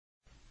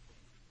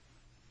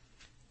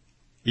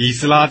以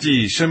斯拉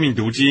记生命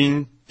读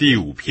经第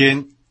5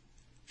篇，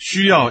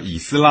需要以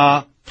斯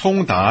拉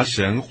通达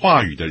神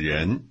话语的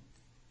人。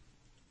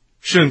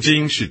圣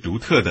经是独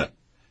特的，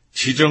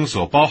其中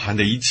所包含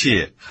的一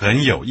切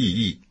很有意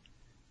义。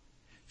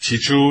起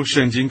初，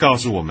圣经告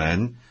诉我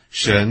们，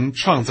神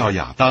创造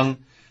亚当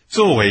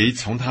作为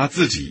从他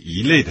自己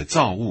一类的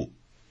造物，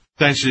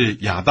但是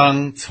亚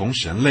当从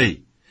神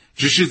类，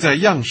只是在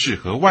样式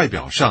和外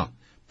表上，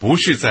不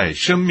是在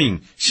生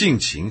命、性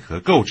情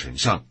和构成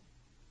上。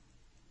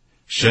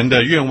神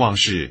的愿望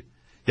是，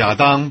亚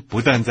当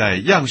不但在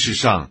样式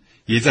上，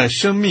也在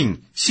生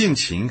命、性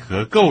情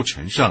和构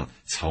成上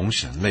从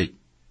神类。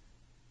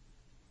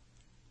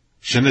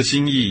神的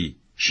心意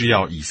是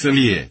要以色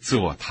列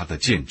做他的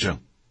见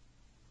证。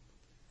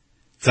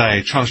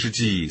在创世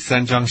纪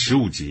3章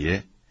15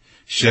节，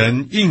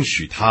神应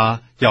许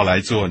他要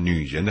来做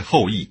女人的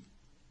后裔。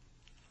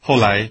后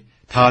来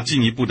他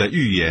进一步的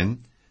预言，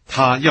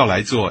他要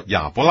来做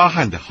亚伯拉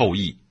罕的后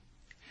裔，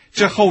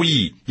这后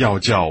裔要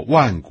叫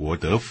万国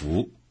得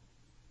福。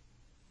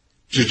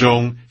至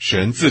终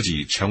神自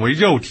己成为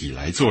肉体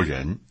来做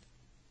人。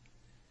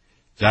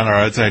然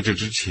而在这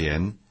之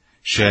前，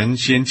神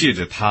先借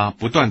着他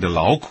不断的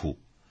劳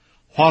苦，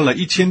花了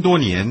1000多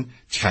年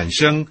产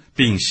生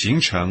并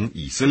形成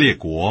以色列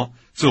国，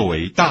作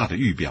为大的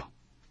预表。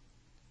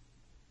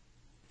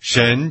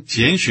神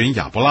拣选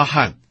亚伯拉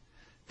罕，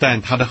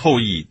但他的后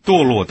裔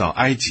堕落到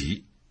埃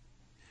及。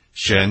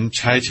神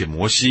差遣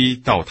摩西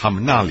到他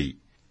们那里，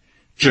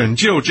拯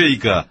救这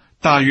个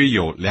大约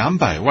有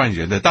200万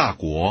人的大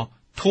国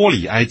脱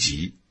离埃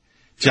及，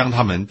将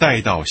他们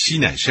带到西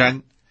乃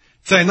山，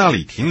在那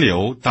里停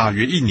留大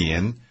约1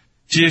年，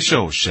接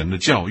受神的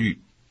教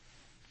育。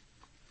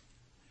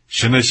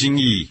神的心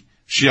意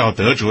是要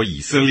得着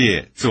以色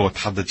列做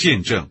他的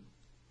见证，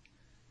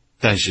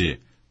但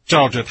是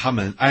照着他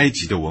们埃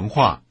及的文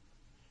化，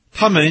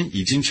他们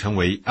已经成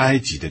为埃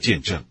及的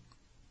见证。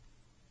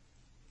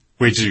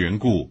为之缘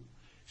故，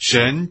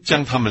神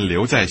将他们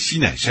留在西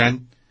乃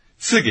山，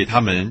赐给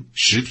他们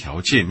10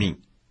条诫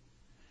命。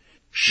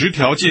10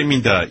条诫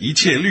命的一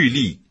切律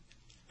例，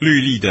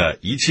律例的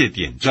一切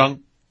典章，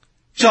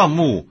帐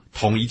幕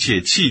同一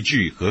切器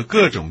具和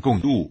各种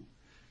供物，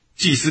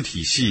祭司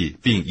体系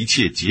并一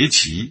切节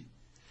期，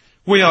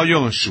为要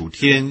用属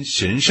天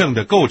神圣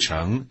的构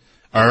成，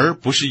而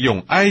不是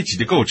用埃及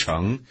的构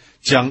成，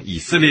将以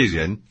色列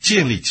人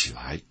建立起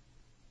来。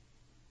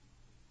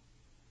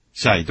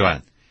下一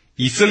段，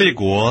以色列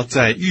国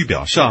在预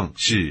表上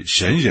是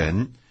神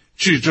人，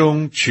至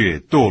终却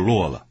堕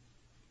落了。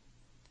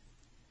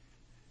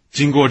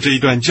经过这一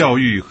段教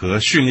育和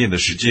训练的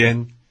时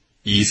间，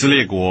以色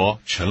列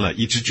国成了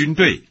一支军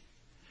队，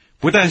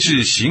不但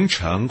是形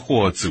成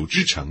或组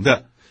织成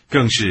的，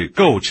更是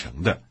构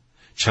成的，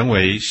成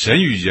为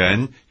神与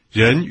人、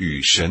人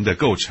与神的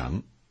构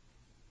成。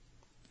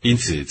因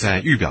此在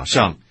预表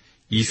上，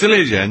以色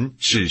列人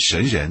是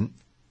神人，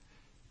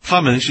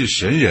他们是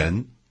神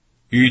人，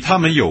与他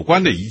们有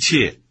关的一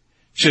切，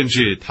甚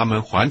至他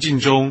们环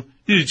境中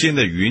日间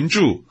的云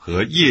柱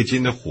和夜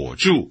间的火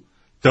柱，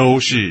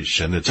都是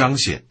神的彰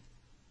显。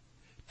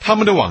他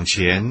们的往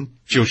前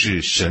就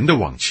是神的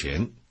往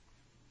前。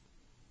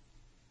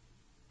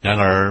然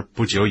而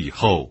不久以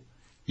后，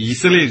以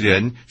色列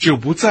人就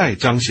不再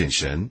彰显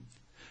神，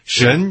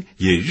神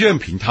也任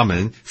凭他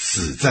们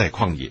死在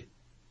旷野。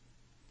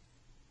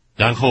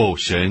然后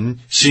神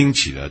兴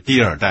起了第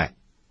2代，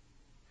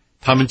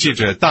他们借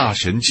着大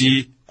神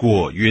机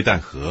过约旦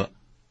河。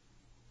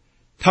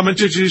他们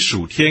这支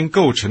属天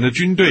构成的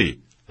军队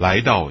来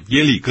到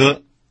耶利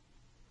哥，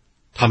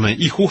他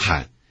们一呼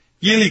喊，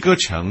耶利哥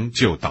城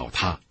就倒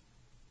塌。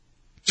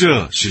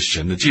这是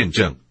神的见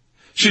证，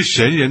是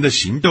神人的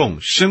行动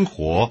生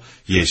活，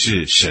也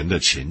是神的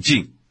前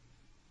进。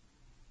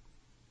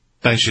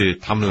但是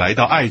他们来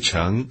到爱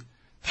城，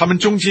他们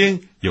中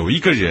间有一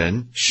个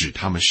人使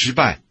他们失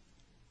败。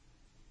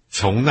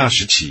从那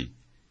时起，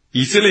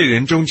以色列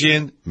人中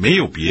间没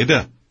有别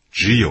的，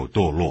只有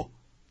堕落。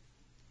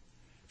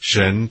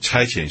神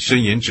差遣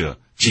申言者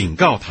警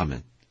告他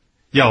们，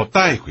要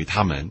带回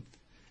他们，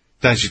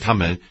但是他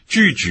们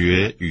拒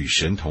绝与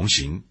神同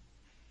行。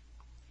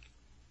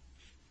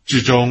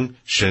至终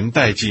神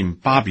带进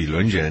巴比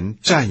伦人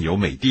占有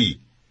美地，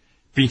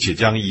并且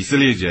将以色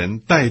列人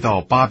带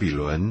到巴比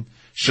伦，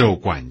受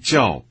管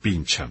教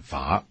并惩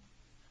罚。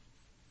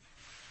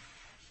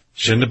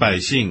神的百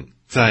姓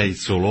在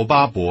所罗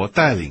巴伯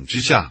带领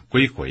之下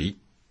归回。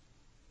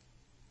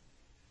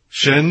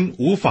神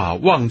无法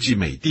忘记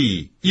美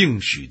地、应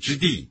许之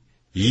地、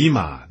以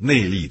马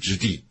内利之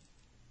地。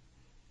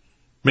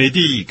美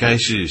地该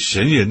是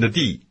神人的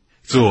地，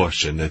做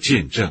神的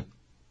见证。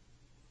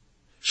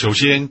首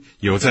先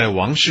有在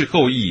王室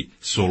后裔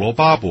所罗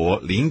巴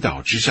伯领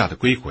导之下的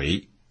归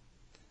回，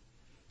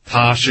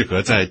他适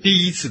合在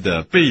第一次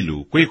的被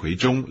掳归回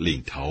中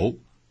领头，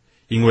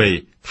因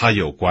为他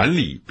有管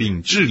理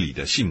并治理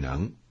的性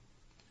能。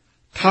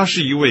他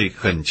是一位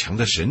很强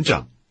的省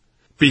长，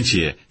并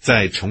且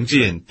在重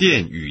建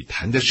殿与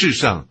坛的事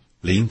上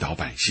领导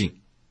百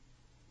姓。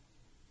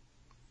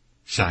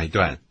下一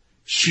段，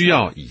需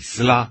要以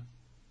斯拉。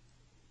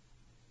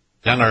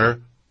然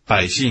而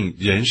百姓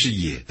仍是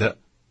野的，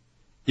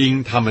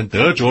因他们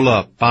得着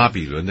了巴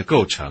比伦的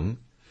构成，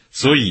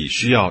所以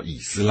需要以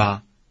斯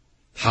拉。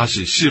他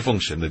是侍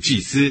奉神的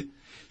祭司，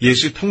也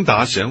是通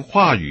达神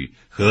话语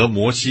和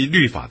摩西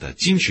律法的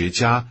经学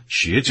家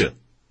学者。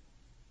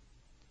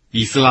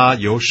以斯拉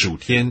有属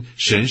天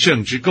神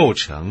圣之构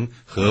成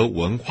和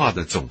文化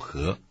的总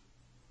和。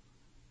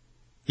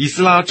以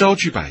斯拉招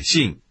聚百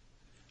姓，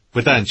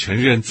不但承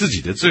认自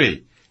己的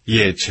罪，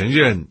也承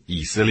认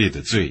以色列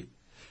的罪，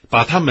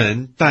把他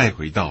们带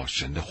回到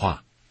神的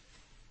话。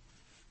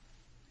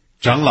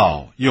长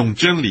老用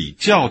真理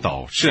教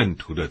导圣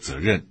徒的责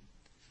任。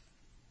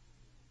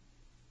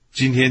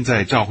今天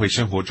在教会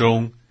生活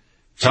中，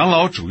长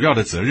老主要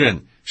的责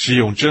任是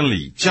用真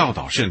理教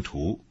导圣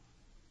徒。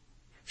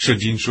圣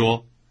经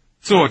说，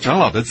做长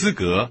老的资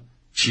格，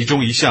其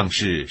中一项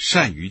是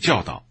善于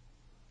教导。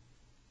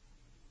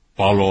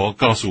保罗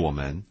告诉我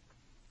们，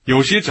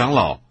有些长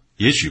老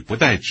也许不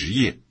带职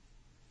业，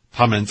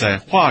他们在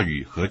话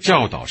语和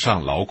教导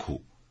上劳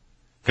苦，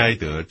该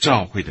得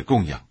教会的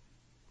供养。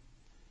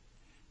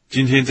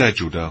今天在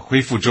主的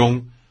恢复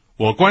中，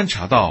我观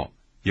察到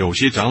有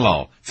些长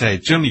老在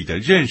真理的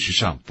认识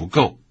上不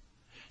够，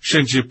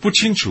甚至不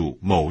清楚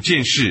某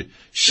件事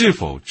是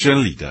否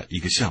真理的一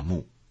个项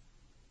目。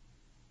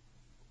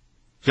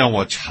让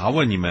我查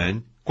问你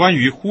们关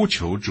于呼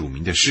求主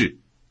名的事。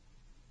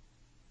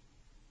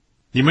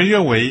你们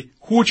认为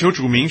呼求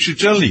主名是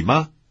真理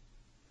吗？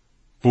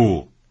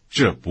不，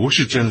这不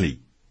是真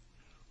理。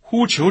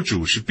呼求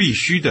主是必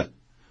须的，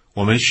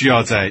我们需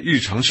要在日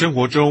常生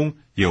活中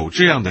有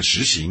这样的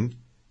实行。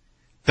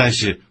但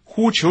是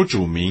呼求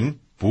主名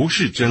不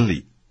是真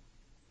理。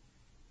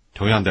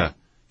同样的，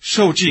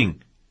受浸、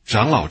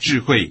长老智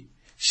慧、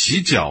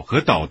洗脚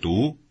和导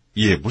读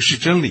也不是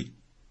真理。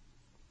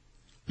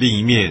另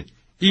一面，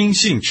因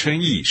信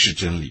称义是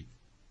真理。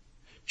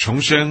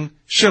重生、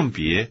圣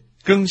别、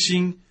更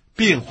新、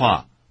变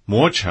化、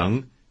磨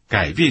成、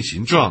改变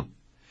形状，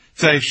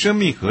在生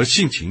命和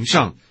性情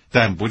上，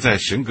但不在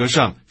神格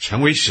上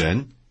成为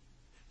神，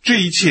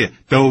这一切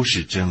都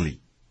是真理。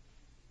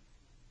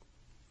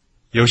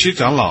有些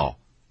长老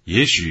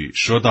也许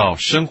说到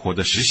生活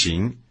的实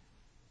行，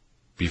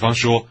比方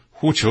说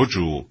呼求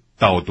主、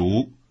导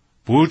读、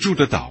不住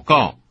的祷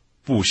告、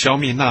不消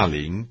灭那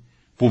灵、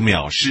不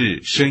藐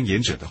视申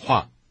言者的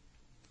话，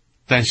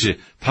但是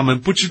他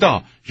们不知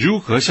道如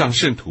何向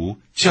圣徒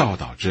教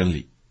导真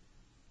理。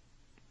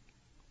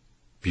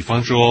比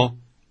方说，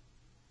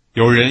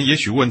有人也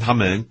许问他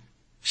们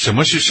什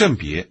么是圣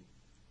别，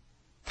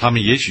他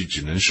们也许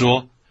只能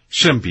说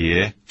圣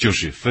别就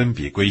是分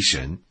别归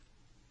神。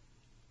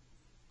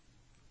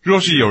若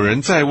是有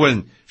人再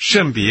问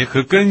圣别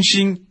和更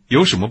新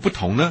有什么不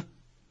同呢？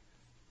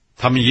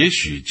他们也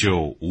许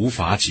就无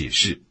法解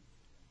释。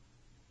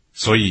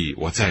所以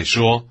我再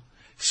说，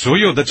所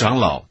有的长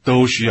老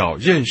都需要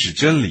认识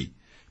真理，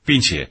并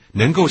且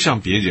能够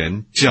向别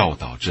人教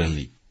导真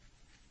理。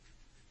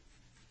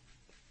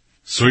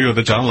所有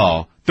的长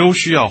老都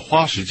需要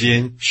花时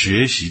间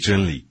学习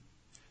真理，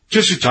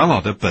这是长老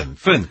的本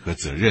分和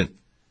责任。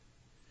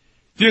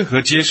任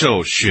何接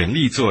受选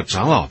立做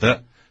长老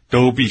的，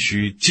都必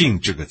须尽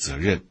这个责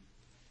任。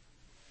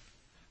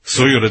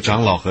所有的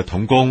长老和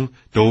同工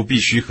都必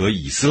须和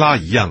以斯拉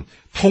一样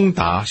通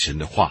达神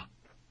的话。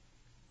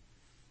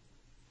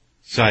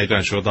下一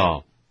段说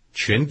到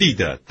全地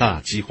的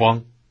大饥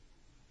荒。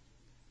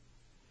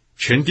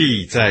全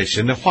地在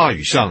神的话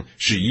语上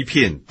是一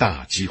片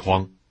大饥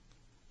荒。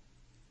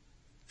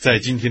在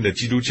今天的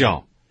基督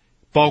教，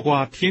包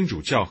括天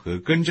主教和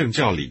更正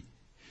教里，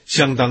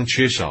相当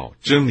缺少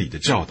真理的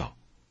教导。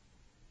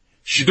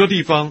许多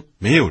地方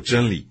没有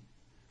真理，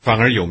反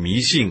而有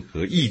迷信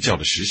和异教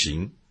的实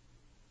行。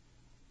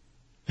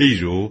例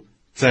如，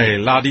在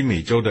拉丁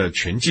美洲的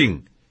全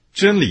境，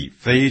真理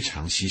非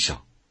常稀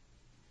少。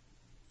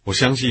我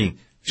相信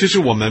这是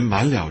我们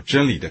满了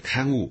真理的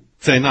刊物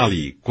在那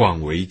里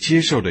广为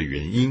接受的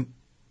原因。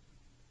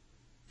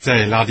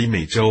在拉丁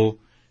美洲，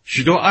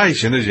许多爱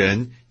神的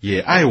人也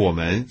爱我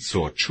们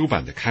所出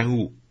版的刊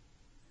物。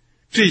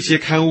这些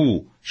刊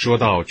物说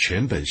到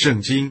全本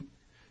圣经，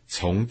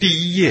从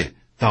第一页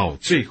到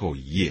最后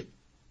一页。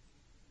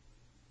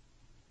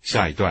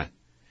下一段，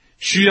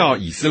需要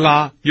以斯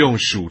拉用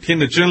属天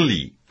的真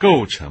理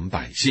构成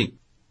百姓。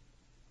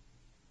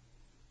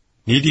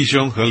尼弟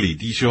兄和李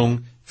弟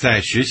兄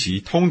在学习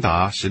通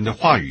达神的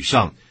话语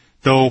上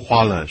都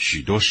花了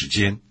许多时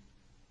间。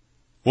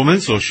我们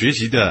所学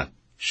习的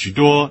许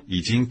多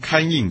已经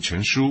刊印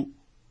成书，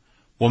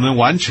我们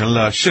完成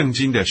了圣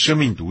经的生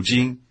命读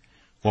经，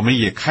我们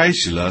也开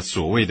始了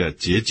所谓的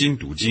结经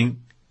读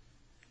经。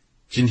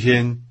今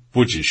天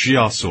不只需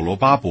要所罗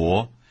巴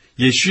伯，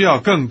也需要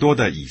更多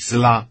的以斯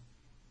拉。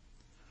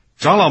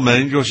长老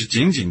们若是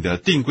紧紧地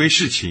定规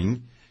事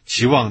情，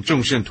期望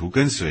众圣徒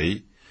跟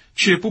随，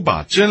却不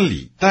把真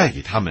理带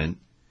给他们，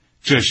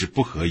这是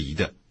不合宜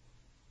的。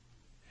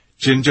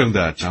真正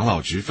的长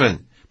老职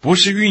分不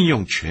是运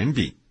用权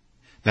柄，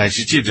乃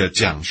是借着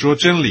讲说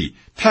真理、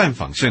探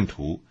访圣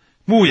徒，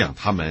牧养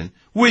他们，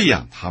喂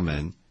养他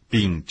们，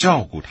并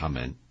照顾他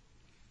们。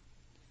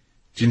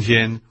今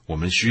天我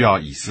们需要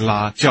以斯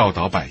拉教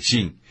导百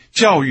姓，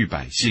教育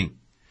百姓，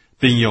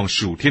并用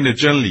属天的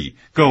真理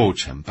构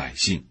成百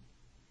姓。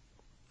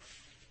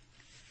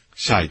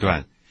下一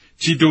段，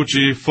基督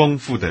之丰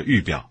富的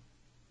预表。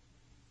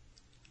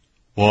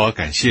我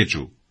感谢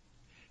主，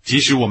即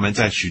使我们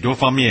在许多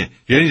方面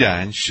仍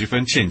然十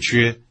分欠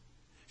缺，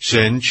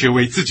神却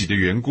为自己的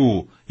缘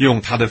故，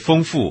用他的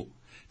丰富，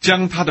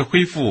将他的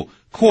恢复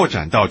扩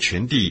展到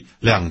全地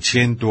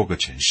2000多个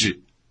城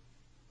市。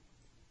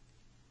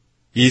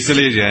以色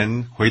列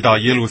人回到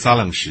耶路撒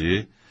冷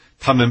时，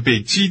他们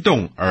被激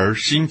动而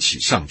兴起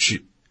上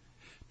去，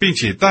并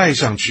且带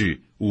上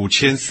去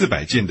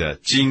5400件的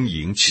金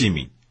银器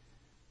皿。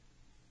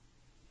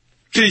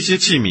这些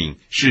器皿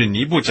是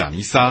尼布甲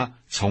尼撒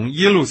从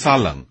耶路撒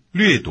冷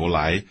掠夺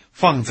来，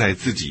放在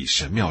自己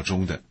神庙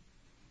中的。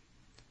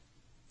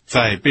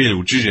在被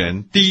掳之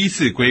人第一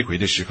次归回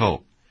的时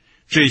候，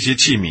这些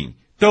器皿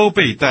都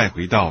被带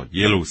回到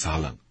耶路撒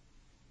冷。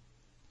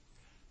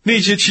那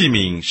些器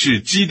皿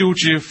是基督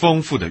之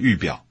丰富的预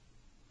表。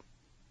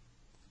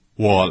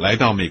我来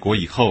到美国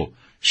以后，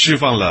释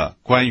放了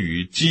关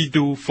于基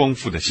督丰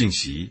富的信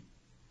息。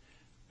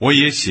我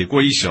也写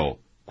过一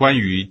首关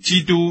于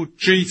基督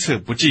追测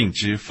不尽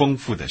之丰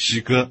富的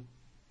诗歌，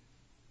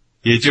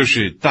也就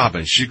是大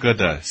本诗歌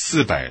的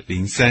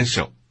403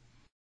首。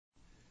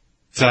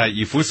在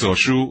以弗所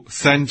书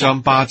3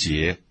章8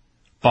节，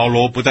保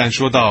罗不但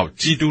说到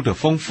基督的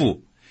丰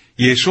富，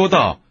也说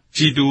到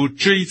基督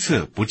追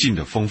测不尽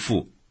的丰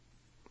富。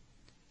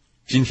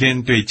今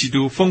天对基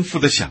督丰富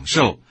的享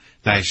受，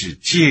乃是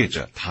借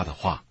着他的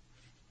话。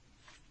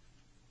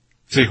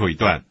最后一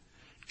段，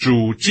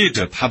主借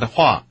着他的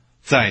话，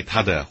在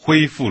他的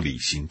恢复里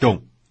行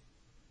动。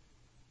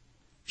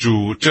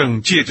主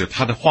正借着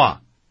他的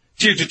话，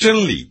借着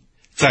真理，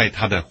在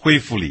他的恢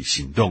复里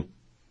行动。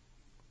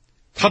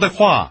他的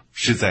话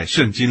是在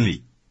圣经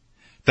里，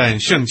但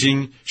圣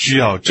经需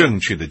要正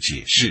确的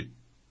解释。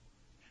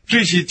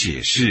这些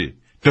解释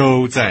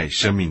都在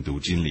生命读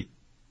经里。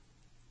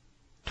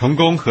同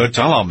工和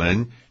长老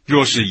们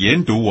若是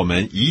研读我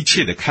们一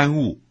切的刊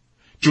物，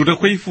主的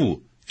恢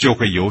复就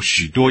会有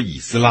许多以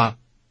斯拉，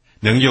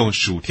能用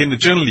属天的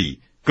真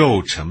理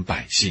构成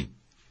百姓。